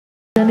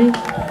Jenni?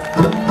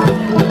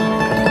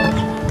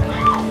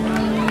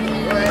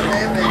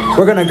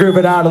 We're gonna groove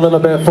it out a little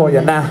bit for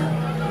you now.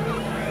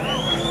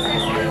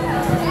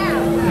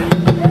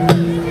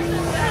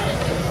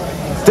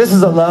 This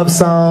is a love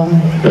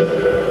song.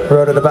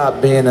 Wrote it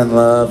about being in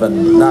love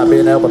and not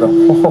being able to.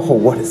 Oh,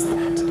 what is that?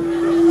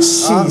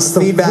 Jeez,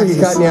 feedback's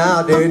cutting you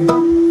out, dude.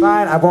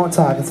 Fine, I won't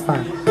talk. It's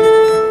fine.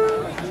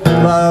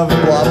 Love,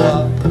 blah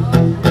blah.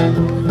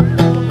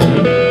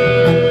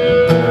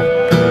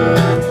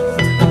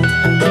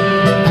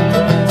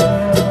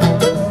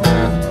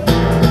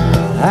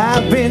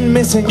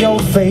 Missing your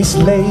face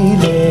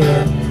lately.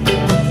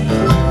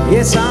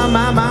 It's on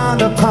my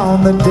mind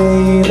upon the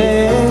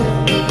daily.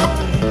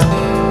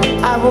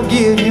 I will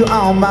give you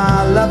all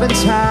my love and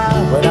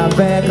time when I'm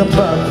back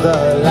above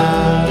the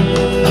line.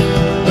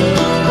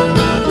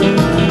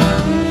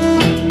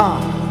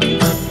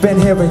 Been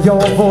hearing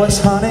your voice,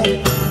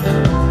 honey.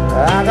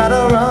 I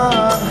gotta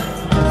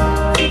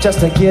run just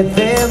to get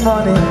their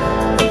money.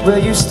 Will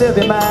you still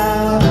be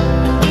mine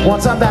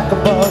once I'm back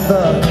above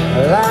the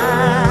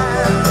line?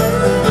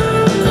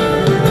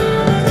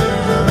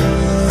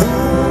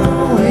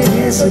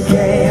 It's a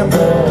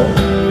gamble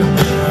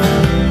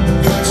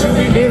to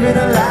be living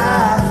a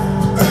life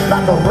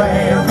like a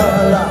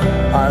rambler.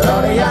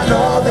 Lordy, I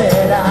know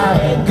that I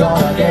ain't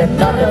gonna get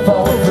nothing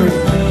for free.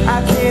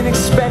 I can't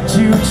expect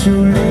you to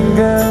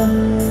linger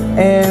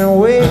and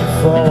wait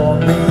for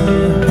me.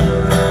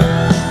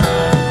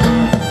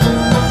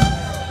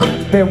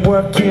 Been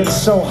working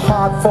so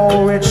hard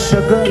for it,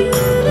 sugar.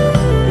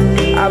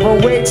 I will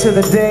wait till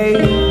the day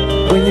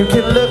when you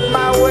can look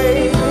my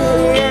way.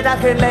 I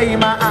can lay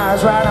my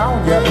eyes right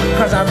on you,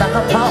 'cause I'm back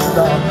upon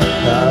the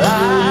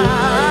line.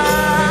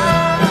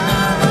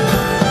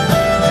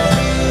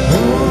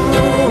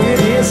 Ooh,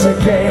 it is a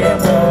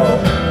gamble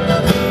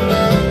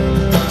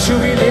to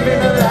be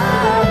living a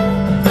life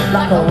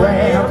like a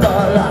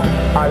rambler.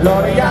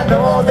 Lordy, I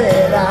know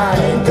that I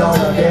ain't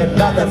gonna get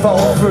nothing for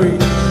free.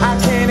 I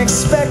can't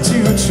expect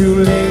you to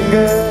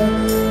linger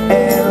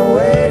and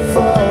wait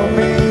for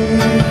me.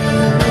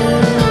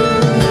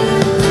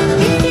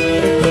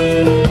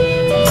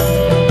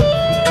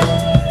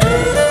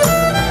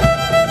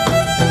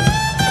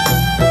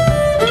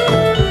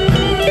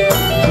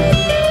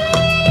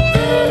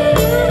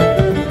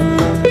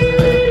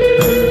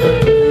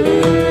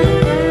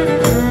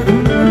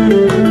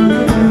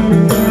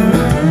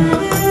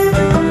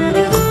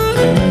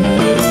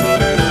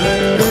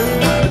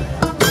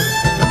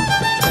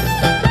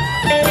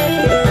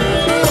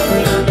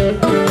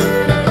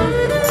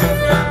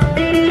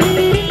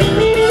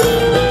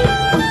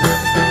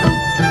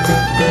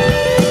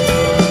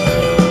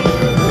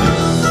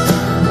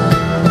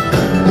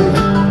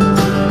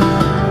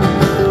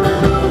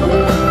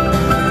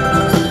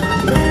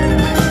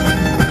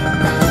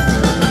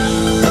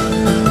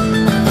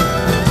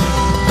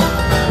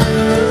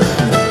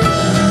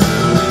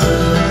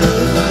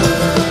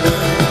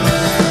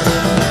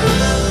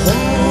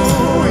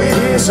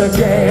 It's a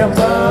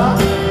gamble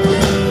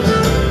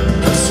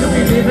to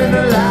be living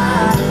a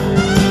life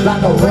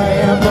like a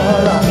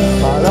rambler.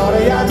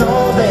 Lordy, I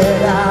know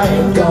that I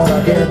ain't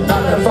gonna get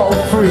nothing for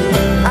free.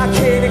 I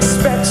can't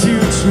expect you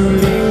to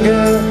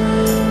linger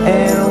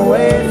and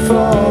wait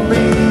for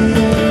me.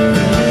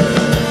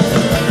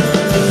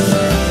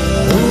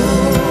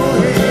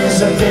 Ooh,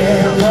 it's a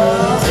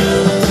gamble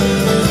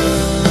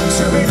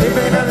to be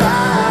living a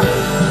life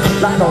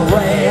like a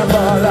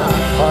rambler.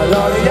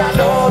 Lordy, I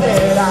know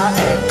that I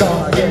ain't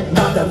gonna get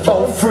nothing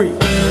for free.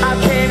 I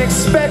can't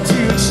expect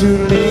you to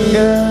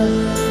linger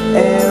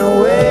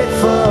and wait.